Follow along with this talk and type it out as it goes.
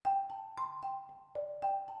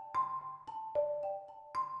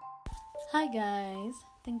Hi guys,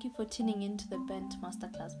 thank you for tuning in to the Bent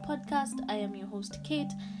Masterclass podcast. I am your host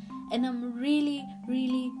Kate, and I'm really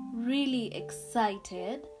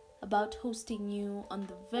excited about hosting you on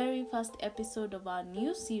the very first episode of our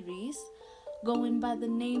new series going by the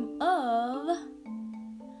name of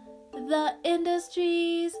The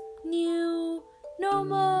Industry's New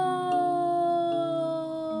Normal.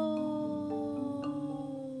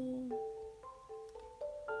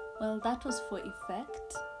 Well, that was for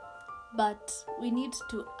effect. But we need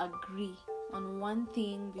to agree on one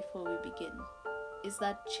thing before we begin, is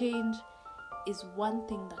that change is one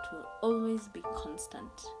thing that will always be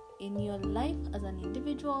constant in your life as an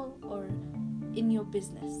individual or in your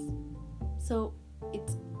business. So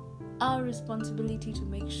it's our responsibility to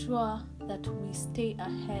make sure that we stay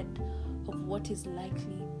ahead of what is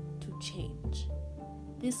likely to change.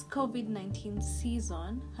 This COVID-19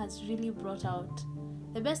 season has really brought out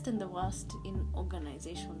the best and the worst in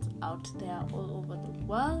organizations out there all over the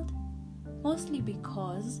world, mostly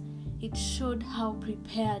because it showed how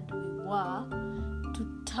prepared we were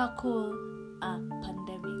to tackle a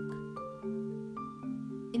pandemic.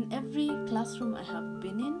 In every classroom I have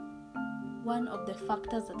been in, one of the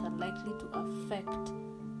factors that are likely to affect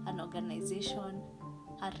an organization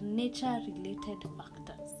are nature-related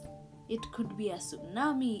factors. It could be a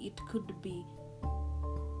tsunami, it could be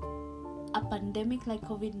a pandemic like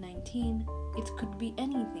COVID-19, it could be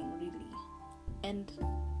anything really. And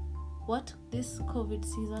what this COVID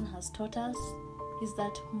season has taught us is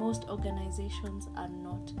that most organizations are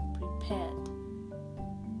not prepared.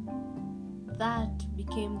 That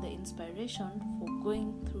became the inspiration for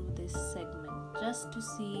going through this segment, just to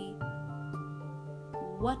see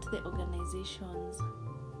what the organizations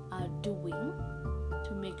are doing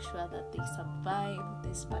to make sure that they survive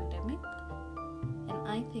this pandemic. And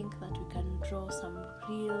I think that we can draw some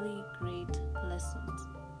really great lessons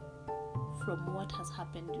from what has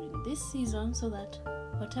happened during this season, so that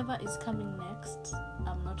whatever is coming next,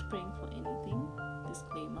 I'm not praying for anything,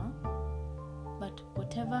 disclaimer, but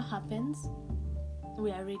whatever happens,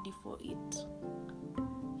 we are ready for it.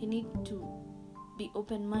 We need to be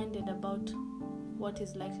open-minded about what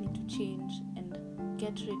is likely to change and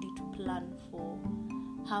get ready to plan for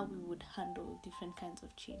how we would handle different kinds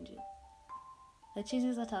of changes. The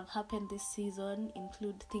changes that have happened this season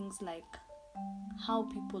include things like how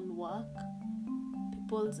people work,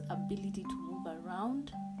 people's ability to move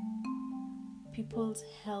around, people's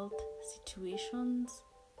health situations,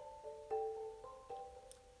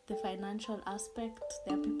 the financial aspect.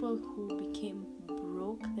 There are people who became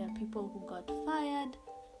broke, there are people who got fired,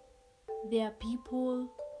 there are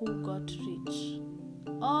people who got rich,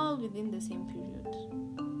 all within the same period.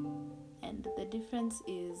 And the difference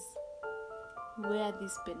is where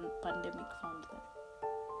this pandemic found them.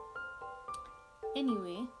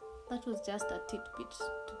 Anyway, that was just a tidbit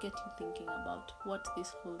to get you thinking about what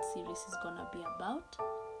this whole series is gonna be about.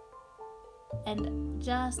 And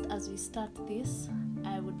just as we start this,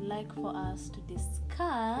 I would like for us to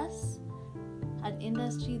discuss an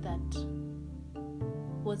industry that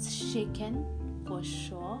was shaken for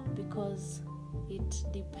sure, because it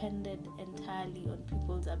depended entirely on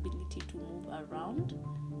people's ability to move around.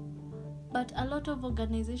 But a lot of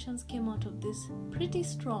organizations came out of this pretty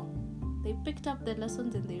strong. They picked up the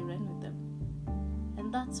lessons and they ran with them.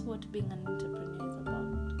 And that's what being an entrepreneur is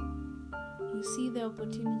about. You see the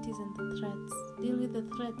opportunities and the threats. Deal with the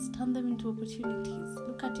threats. Turn them into opportunities.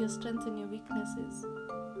 Look at your strengths and your weaknesses.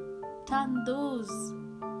 Turn those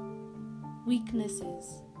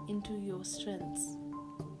weaknesses into your strengths.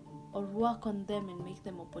 Or work on them and make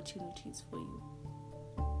them opportunities for you.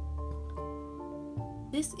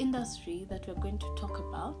 This industry that we're going to talk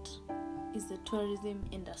about is the tourism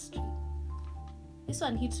industry. This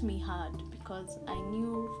one hit me hard because I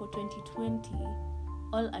knew for 2020,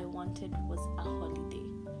 all I wanted was a holiday.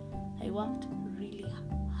 I worked really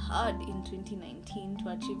hard in 2019 to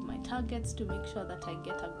achieve my targets, to make sure that I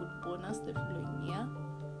get a good bonus the following year.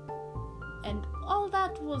 And all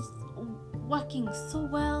that was working so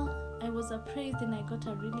well. I was appraised and I got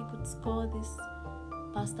a really good score this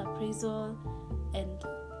past appraisal. And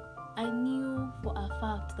I knew for a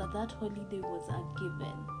fact that that holiday was a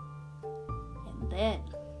given. And then,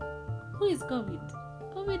 who is COVID?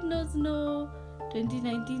 COVID knows no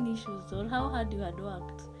 2019 issues or how hard you had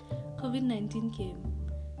worked. COVID-19 came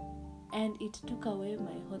and it took away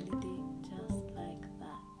my holiday just like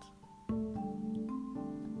that.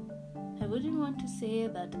 I wouldn't want to say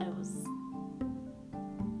that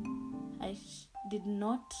I did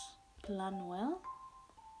not plan well,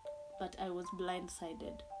 but I was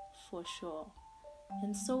blindsided for sure.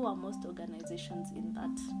 And so are most organizations in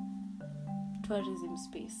that tourism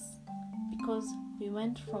space. because we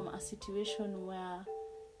went from a situation where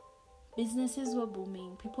businesses were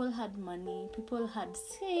booming, people had money, people had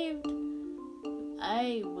saved.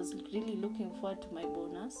 I was really looking forward to my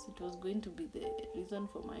bonus. It was going to be the reason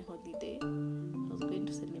for my holiday. I was going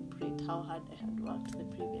to celebrate how hard I had worked the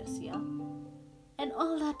previous year. And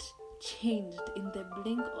all that changed in the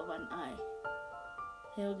blink of an eye.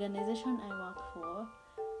 The organization I work for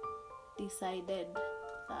decided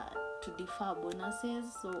to defer bonuses,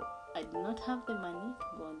 so I did not have the money to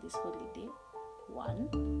go on this holiday.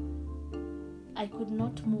 1, I could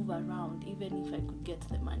not move around even if I could get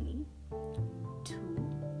the money. 2,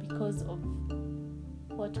 because of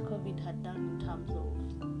what COVID had done in terms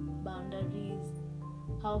of boundaries,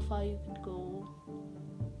 how far you could go,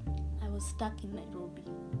 I was stuck in Nairobi,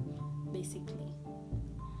 basically.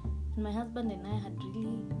 And my husband and I had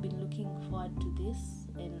really been looking forward to this,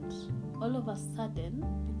 and all of a sudden,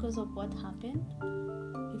 because of what happened,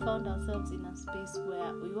 we found ourselves in a space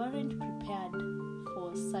where we weren't prepared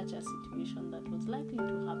for such a situation that was likely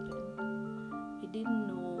to happen. We didn't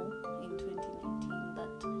know in 2019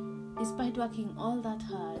 that despite working all that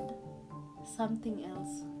hard, something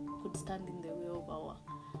else could stand in the way of our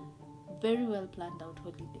very well planned out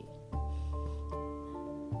holiday.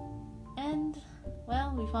 And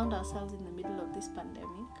well, we found ourselves in the middle of this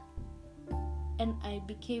pandemic, and I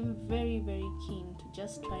became very, very keen to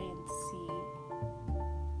just try and see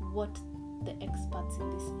what the experts in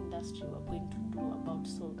this industry were going to do about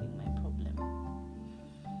solving my problem.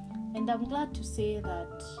 And I'm glad to say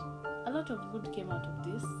that a lot of good came out of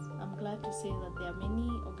this. I'm glad to say that there are many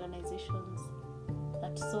organizations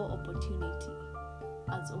that saw opportunity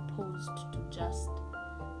as opposed to just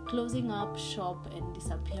closing up shop and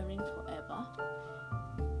disappearing forever.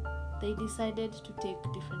 They decided to take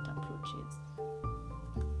different approaches.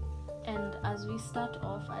 And as we start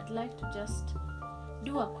off, I'd like to just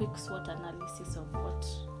do a quick SWOT analysis of what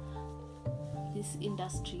this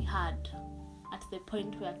industry had at the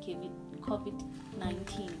point where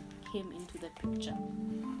COVID-19 came into the picture.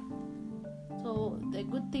 So the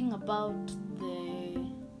good thing about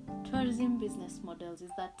the tourism business models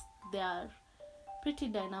is that they are pretty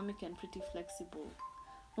dynamic and pretty flexible,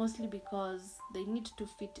 mostly because they need to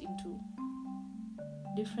fit into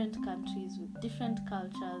different countries with different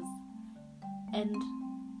cultures. And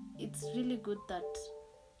it's really good that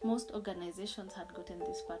most organizations had gotten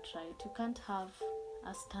this part right. You can't have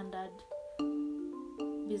a standard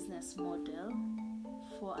business model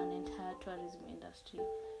for an entire tourism industry.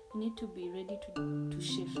 You need to be ready to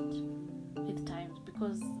shift with times,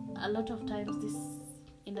 because a lot of times this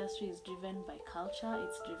industry is driven by culture,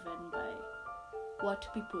 it's driven by what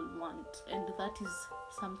people want, and that is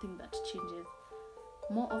something that changes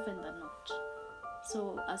more often than not.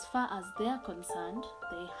 So as far as they are concerned,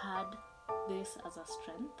 they had this as a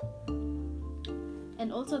strength.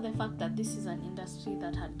 And also the fact that this is an industry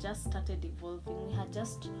that had just started evolving. We had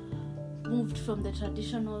just moved from the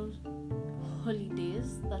traditional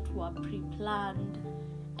holidays that were pre-planned,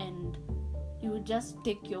 and you would just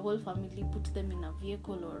take your whole family, put them in a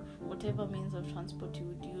vehicle or whatever means of transport you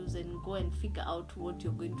would use, and go and figure out what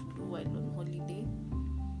you're going to do while on holiday,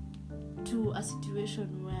 to a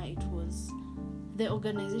situation where it was the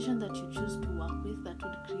organization that you choose to work with that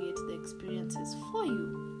would create the experiences for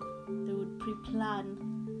you. They would pre-plan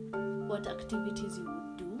what activities you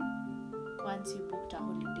would do once you booked a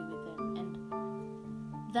holiday with them. And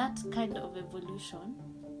that kind of evolution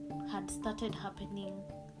had started happening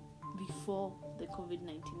before the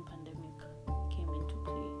COVID-19 pandemic came into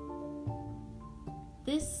play.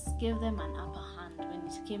 This gave them an upper hand when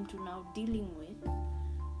it came to now dealing with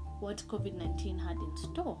what COVID-19 had in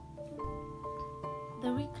store.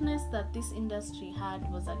 The weakness that this industry had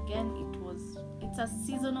was, again, it's a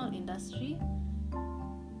seasonal industry.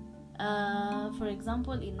 For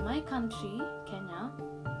example, in my country, Kenya,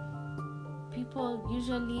 people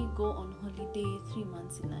usually go on holiday 3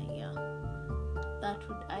 months in a year. That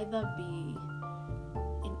would either be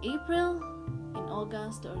in April, in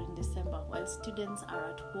August, or in December, while students are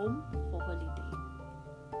at home for holiday.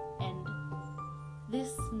 And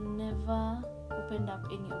this never opened up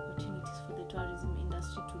any opportunities for the tourism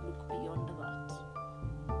industry to look beyond that.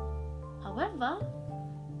 However,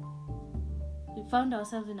 we found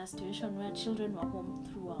ourselves in a situation where children were home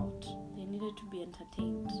throughout. They needed to be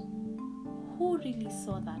entertained. Who really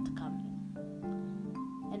saw that coming?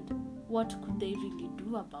 And what could they really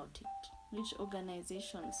do about it? Which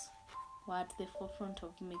organizations were at the forefront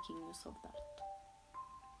of making use of that?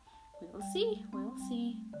 We'll see.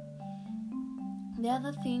 The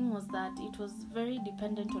other thing was that it was very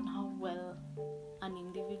dependent on how well an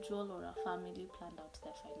individual or a family planned out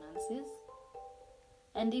their finances.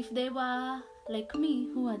 And if they were like me,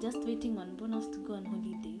 who were just waiting on bonus to go on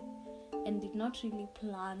holiday and did not really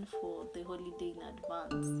plan for the holiday in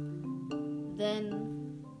advance,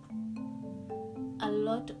 then a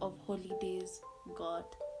lot of holidays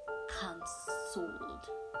got cancelled,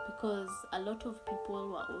 because a lot of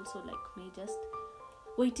people were also like me, just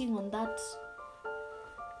waiting on that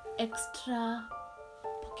extra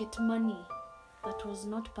pocket money that was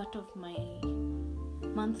not part of my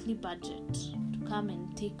monthly budget to come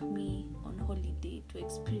and take me on holiday to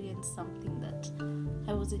experience something that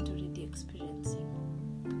I wasn't already experiencing.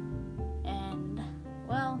 And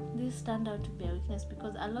well, this turned out to be a weakness,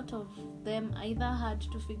 because a lot of them either had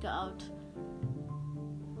to figure out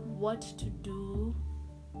what to do,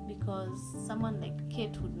 because someone like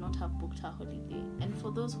Kate would not have booked her holiday. And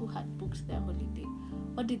for those who had booked their holiday,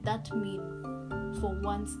 what did that mean for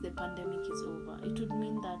once the pandemic is over? It would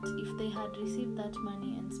mean that if they had received that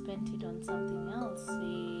money and spent it on something else,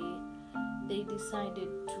 they decided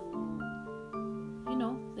to,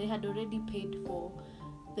 they had already paid for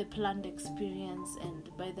the planned experience, and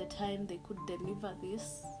by the time they could deliver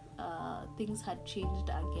this, things had changed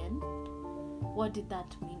again. What did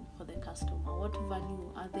that mean for the customer? What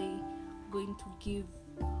value are they going to give?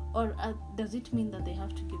 Or does it mean that they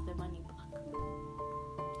have to give the money back?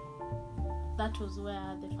 That was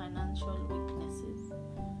where the financial weaknesses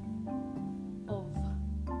of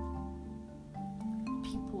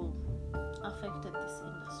people affected this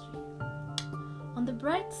industry. On the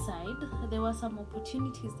bright side, there were some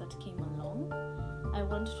opportunities that came along. I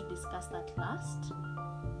want to discuss that last.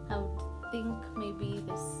 I would think maybe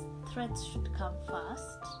this threats should come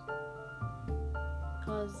first,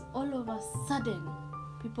 because all of a sudden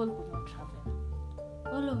people could not travel.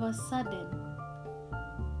 All of a sudden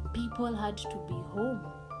people had to be home.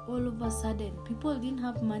 All of a sudden people didn't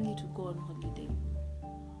have money to go on holiday.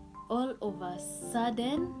 All of a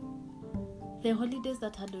sudden the holidays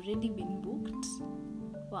that had already been booked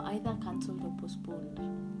were either cancelled or postponed.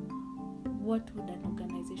 What would an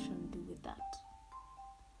organization do with that?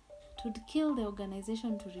 It would kill the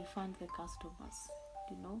organization to refund the customers,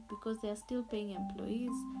 because they are still paying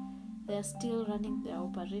employees, they are still running their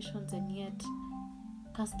operations, and yet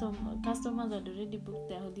customers had already booked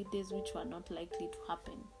their holidays, which were not likely to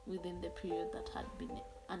happen within the period that had been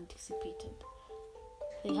anticipated.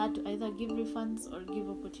 They had to either give refunds or give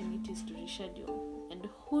opportunities to reschedule. And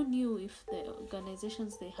who knew if the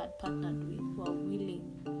organizations they had partnered with were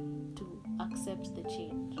willing to accept the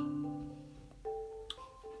change?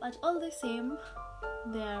 But all the same,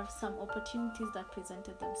 there are some opportunities that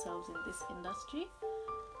presented themselves in this industry.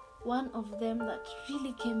 One of them that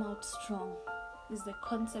really came out strong is the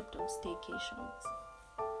concept of staycations.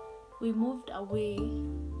 We moved away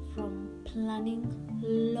from planning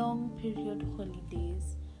long period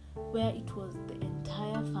holidays where it was the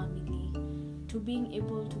entire family to being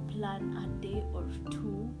able to plan a day or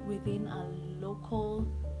two within a local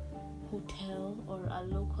hotel or a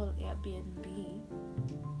local Airbnb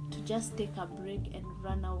to just take a break and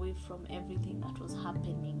run away from everything that was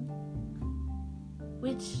happening,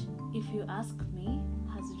 which, if you ask me,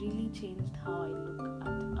 has really changed how I look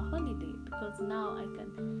at a holiday, because now I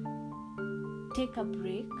can take a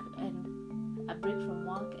break from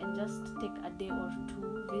work and just take a day or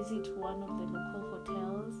two, visit one of the local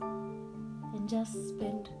hotels and just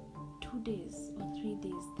spend 2 days or 3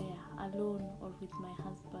 days there alone or with my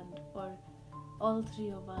husband, or all three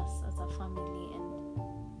of us as a family,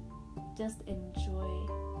 and just enjoy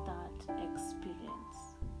that experience.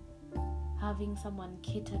 Having someone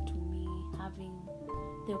cater to me, having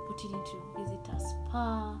the opportunity to visit a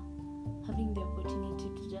spa, having the opportunity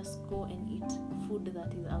to just go and eat food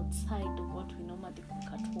that is outside of what we normally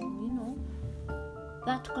cook at home,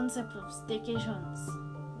 That concept of staycations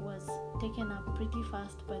was taken up pretty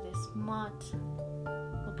fast by the smart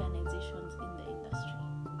organizations in the industry.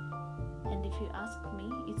 And if you ask me,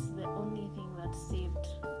 it's the only thing that saved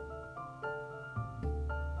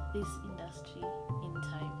this industry in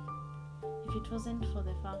time. If it wasn't for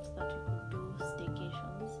the fact that we could do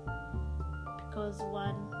staycations, because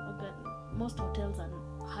most hotels are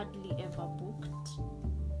hardly ever booked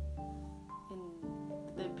in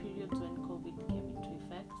the periods when COVID came into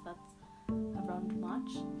effect, that's around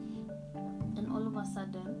March, and all of a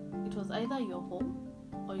sudden it was either you're home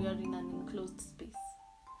or you're in an enclosed space.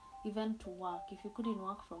 Even to work, if you couldn't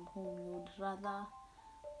work from home, you would rather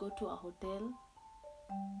go to a hotel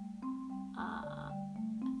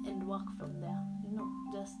and work from there,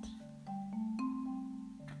 just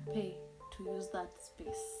pay to use that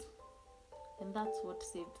space. And that's what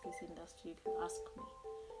saved this industry, if you ask me,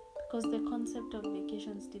 because the concept of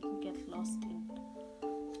vacations didn't get lost in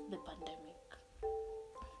the pandemic.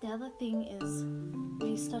 The other thing is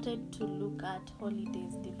we started to look at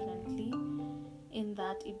holidays differently, in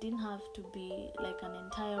that it didn't have to be like an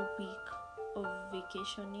entire week of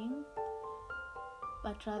vacationing,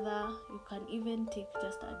 but rather you can even take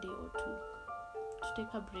just a day or two to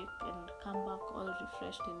take a break and come back all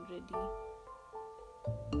refreshed and ready.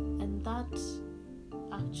 And that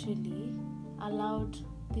actually allowed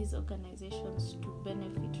these organizations to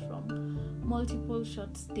benefit from multiple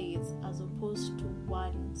short stays as opposed to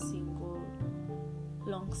one single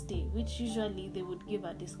long stay, which usually they would give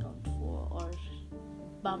a discount for or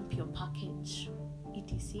bump your package,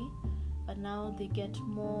 etc. But now they get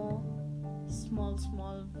more small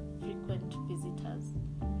frequent visitors,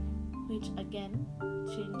 which again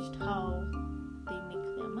changed how they make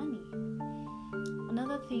their money.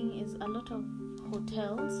 Another thing is a lot of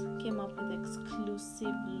hotels came up with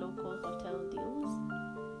exclusive local hotel deals,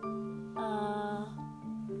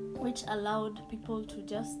 which allowed people to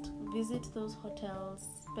just visit those hotels,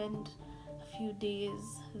 spend a few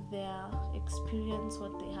days there, experience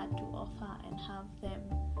what they had to offer, and have them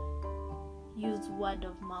use word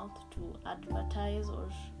of mouth to advertise or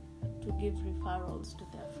to give referrals to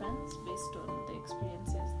their friends based on the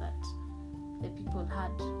experiences that the people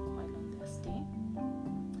had while on their stay.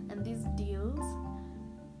 And these deals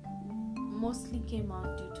mostly came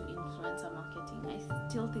out due to influencer marketing. I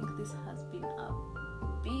still think this has been a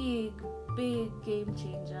big game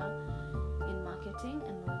changer in marketing,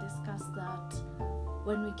 and we'll discuss that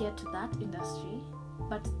when we get to that industry.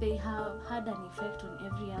 But they have had an effect on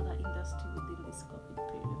every other industry within this COVID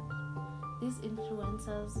period. These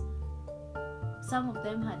influencers, some of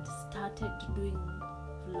them had started doing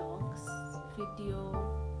vlogs,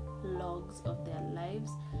 video logs of their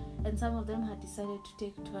lives, and some of them had decided to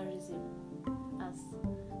take tourism as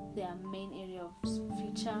their main area of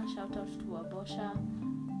feature. Shout out to Abosha,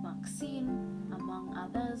 Maxine, among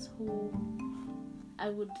others, who I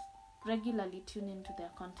would regularly tune into their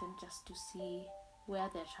content just to see where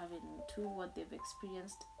they're traveling to, what they've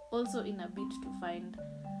experienced, also in a bid to find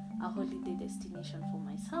a holiday destination for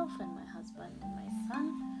myself and my husband and my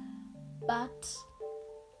son. But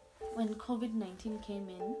when COVID-19 came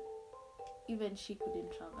in, even she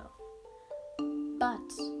couldn't travel.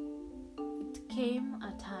 But it came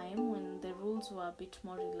a time when the rules were a bit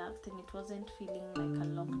more relaxed and it wasn't feeling like a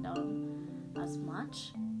lockdown as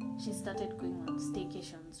much. She started going on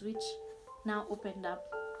staycations, which now opened up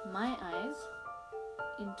my eyes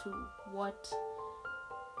into what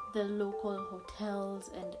the local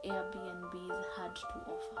hotels and Airbnbs had to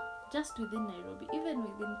offer. Just within Nairobi, even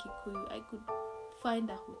within Kikuyu, I could find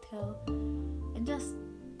a hotel and just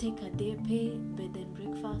take a day, pay bed and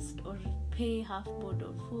breakfast, or pay half board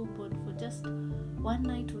or full board for just one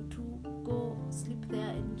night or two, go sleep there,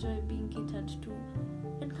 enjoy being catered to,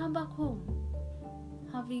 and come back home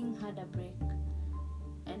having had a break.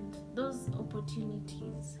 And those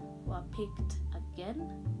opportunities were picked again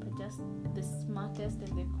by just the smartest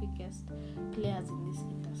and the quickest players in this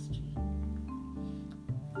industry.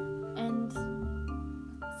 And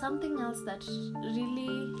something else that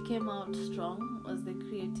really came out strong was the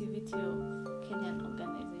creativity of Kenyan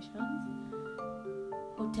organizations.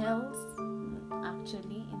 Hotels,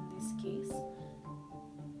 actually, in this case,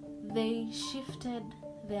 they shifted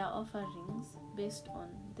their offerings based on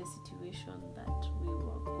the situation that we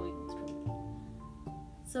were going through.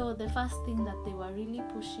 So the first thing that they were really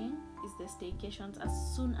pushing is the staycations.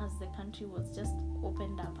 As soon as the country was just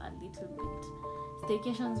opened up a little bit,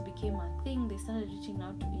 staycations became a thing. They started reaching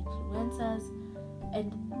out to influencers,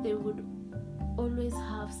 and they would always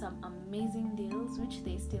have some amazing deals, which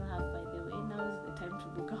they still have, by the way. Now is the time to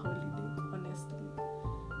book a holiday, honestly.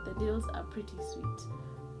 The deals are pretty sweet.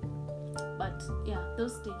 But yeah,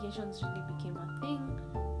 those staycations really became a thing.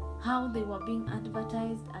 How they were being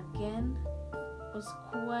advertised again was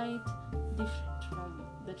quite different from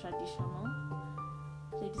the traditional.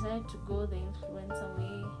 They decided to go the influencer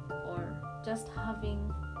way, or just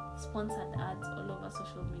having sponsored ads all over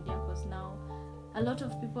social media, because now a lot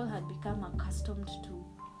of people had become accustomed to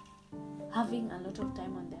having a lot of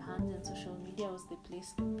time on their hands, and social media was the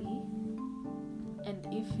place to be. And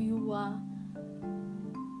if you were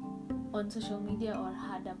on social media or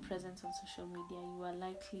had a presence on social media, you are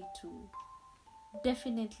likely to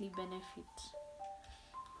definitely benefit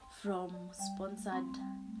from sponsored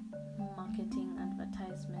marketing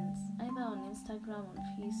advertisements, either on Instagram, on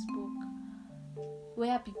Facebook,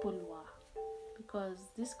 where people were,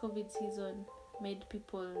 because this COVID season made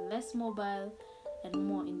people less mobile and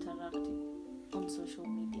more interactive on social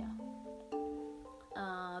media.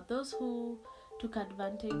 Those who took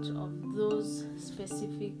advantage of those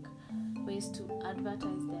specific ways to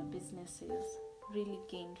advertise their businesses really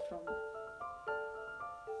gained from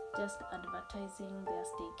just advertising their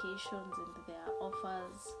staycations and their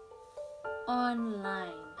offers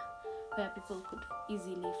online where people could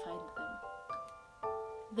easily find them.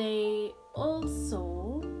 They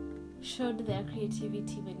also showed their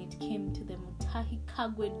creativity when it came to the Mutahi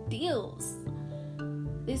Kagwe deals.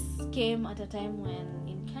 This came at a time when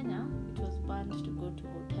in Kenya it was banned to go to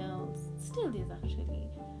hotels, still is actually,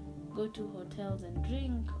 go to hotels and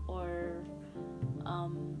drink, or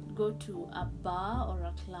go to a bar or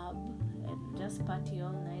a club and just party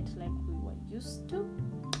all night like we were used to.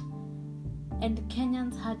 And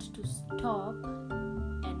Kenyans had to stop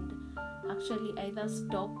and actually either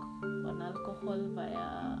stock on alcohol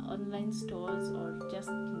via online stores or just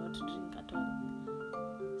not drink at all.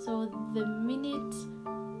 So the minute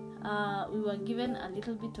we were given a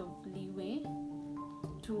little bit of leeway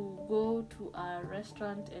to go to a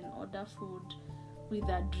restaurant and order food with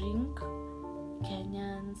a drink,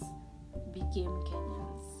 Kenyans became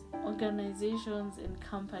Kenyans. Organizations and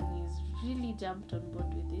companies really jumped on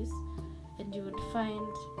board with this, and you would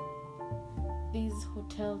find these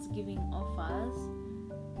hotels giving offers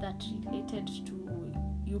that related to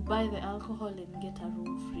you buy the alcohol and get a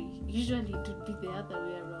room free. Usually it would be the other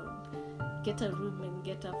way around. Get a room and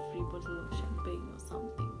get a free bottle of champagne or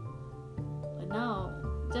something. But now,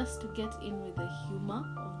 just to get in with the humor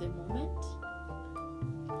of the moment,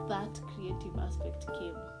 that creative aspect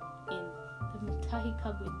came in. The Mutahi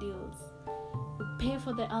Kagwe deals. You pay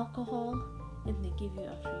for the alcohol and they give you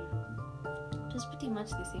a free room. It was pretty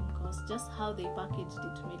much the same cost, just how they packaged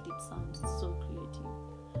it made it sound so creative.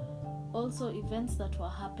 Also, events that were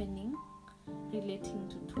happening relating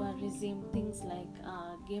to tourism, things like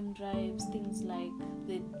game drives, things like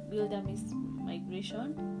the wilderness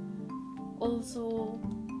migration, also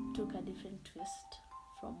took a different twist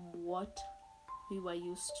from what we were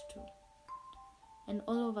used to. And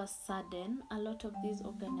all of a sudden, a lot of these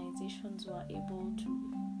organizations were able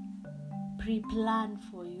to pre-plan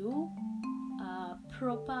for you a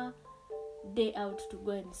proper day out to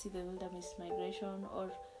go and see the wilderness migration,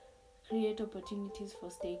 or create opportunities for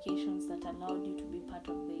staycations that allowed you to be part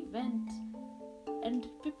of the event. And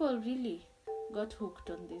people really got hooked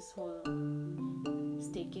on this whole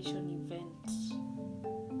staycation event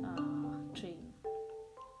train.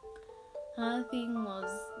 Another thing was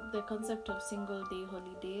the concept of single day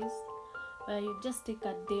holidays, where you just take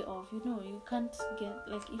a day off. You can't get,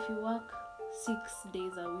 like, if you work 6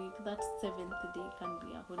 days a week, that 7th day can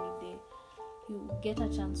be a holiday. You get a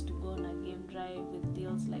chance to go on a game drive with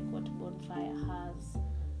deals like what Bonfire has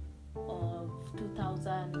of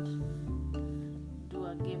 2,000, do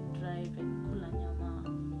a game drive and kula nyama,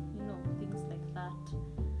 things like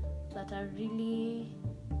that are really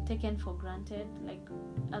taken for granted. Like,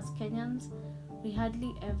 as Kenyans, we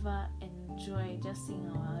hardly ever enjoy just seeing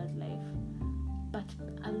our wildlife, but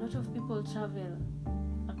a lot of people travel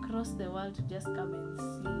across the world to just come and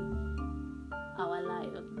see our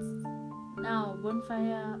lions. Now,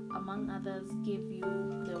 Bonfire, among others, gave you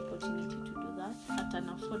the opportunity to do that at an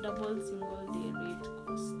affordable single-day rate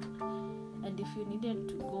cost. And if you needed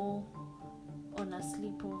to go on a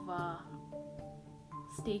sleepover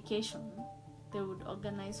staycation, they would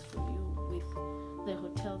organize for you with the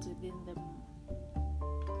hotels within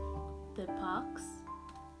the parks,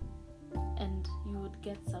 and you would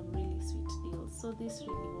get some really sweet deals. So this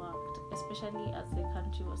really worked, especially as the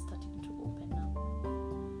country was starting to open up.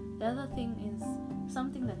 The other thing is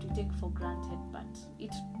something that we take for granted, but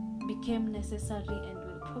it became necessary and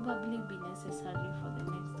will probably be necessary for the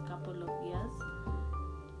next couple of years.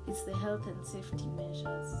 It's the health and safety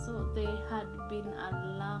measures. So there had been a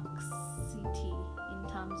laxity in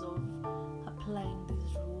terms of applying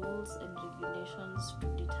these rules and regulations to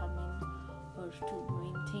determine or to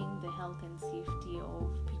maintain the health and safety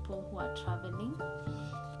of people who are traveling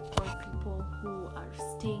or people who are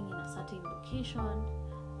staying in a certain location.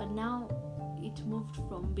 But now it moved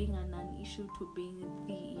from being a non-issue to being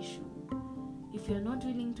the issue. If you're not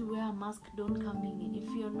willing to wear a mask, don't come in. If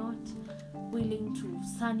you're not willing to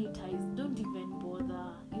sanitize, don't even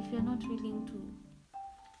bother. If you're not willing to,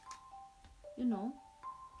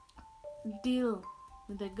 deal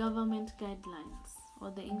with the government guidelines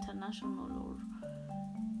or the international or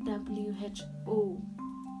WHO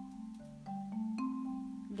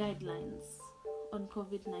guidelines on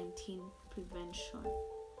COVID-19 prevention,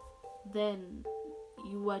 then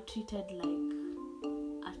you were treated like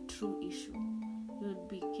a true issue. You would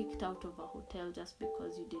be kicked out of a hotel just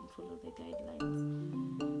because you didn't follow the guidelines.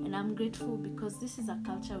 And I'm grateful because this is a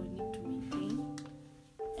culture we need to maintain.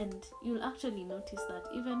 And you'll actually notice that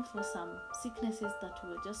even for some sicknesses that we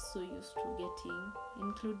were just so used to getting,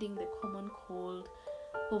 including the common cold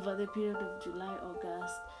over the period of July,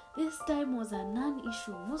 August, this time was a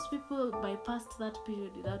non-issue. Most people bypassed that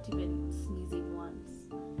period without even sneezing once,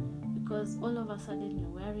 because all of a sudden you're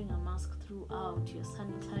wearing a mask throughout, you're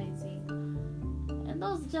sanitizing, and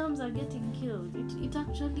those germs are getting killed. It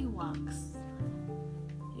actually works.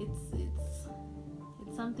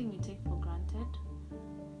 It's something we take for granted,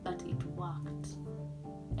 but it worked.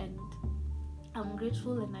 And I'm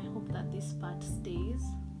grateful, and I hope that this part stays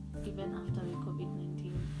even after the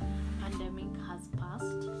COVID-19 pandemic has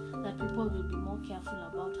passed, that people will be more careful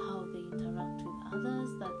about how they interact with others,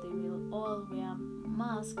 that they will all wear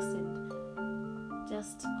masks and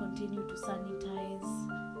just continue to sanitize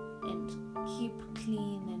and keep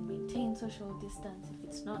clean and maintain social distance if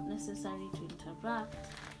it's not necessary to interact,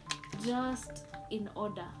 just in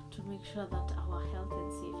order to make sure that our health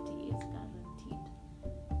and safety is guaranteed.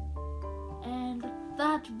 And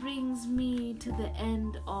that brings me to the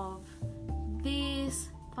end of this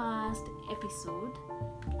first episode,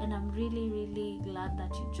 and I'm really glad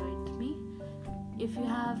that you joined me. If you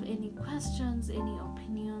have any questions, any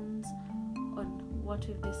opinions on what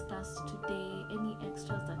we've discussed today, any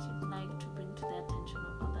extras that you'd like to bring to the attention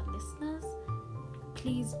of other listeners,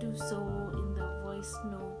 please do so in the voice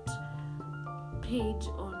note page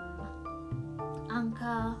on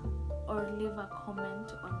Anchor, or leave a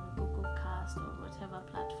comment on Google Cast or whatever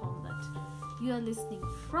platform that you are listening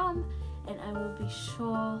from, and I will be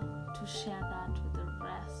sure to share that with the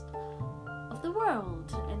rest of the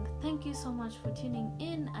world. And thank you so much for tuning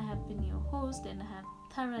in. I have been your host, and I have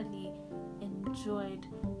thoroughly enjoyed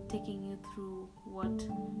taking you through what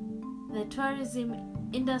the tourism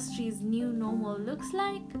industry's new normal looks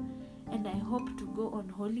like, and I hope to go on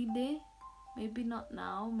holiday, maybe not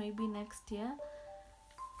now, maybe next year,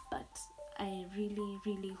 but I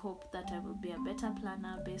really hope that I will be a better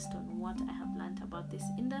planner based on what I have learned about this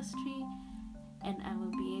industry, and I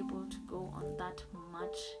will be able to go on that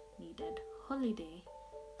much needed holiday.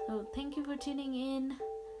 So thank you for tuning in,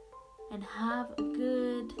 and have a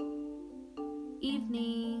good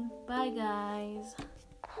evening. Bye guys.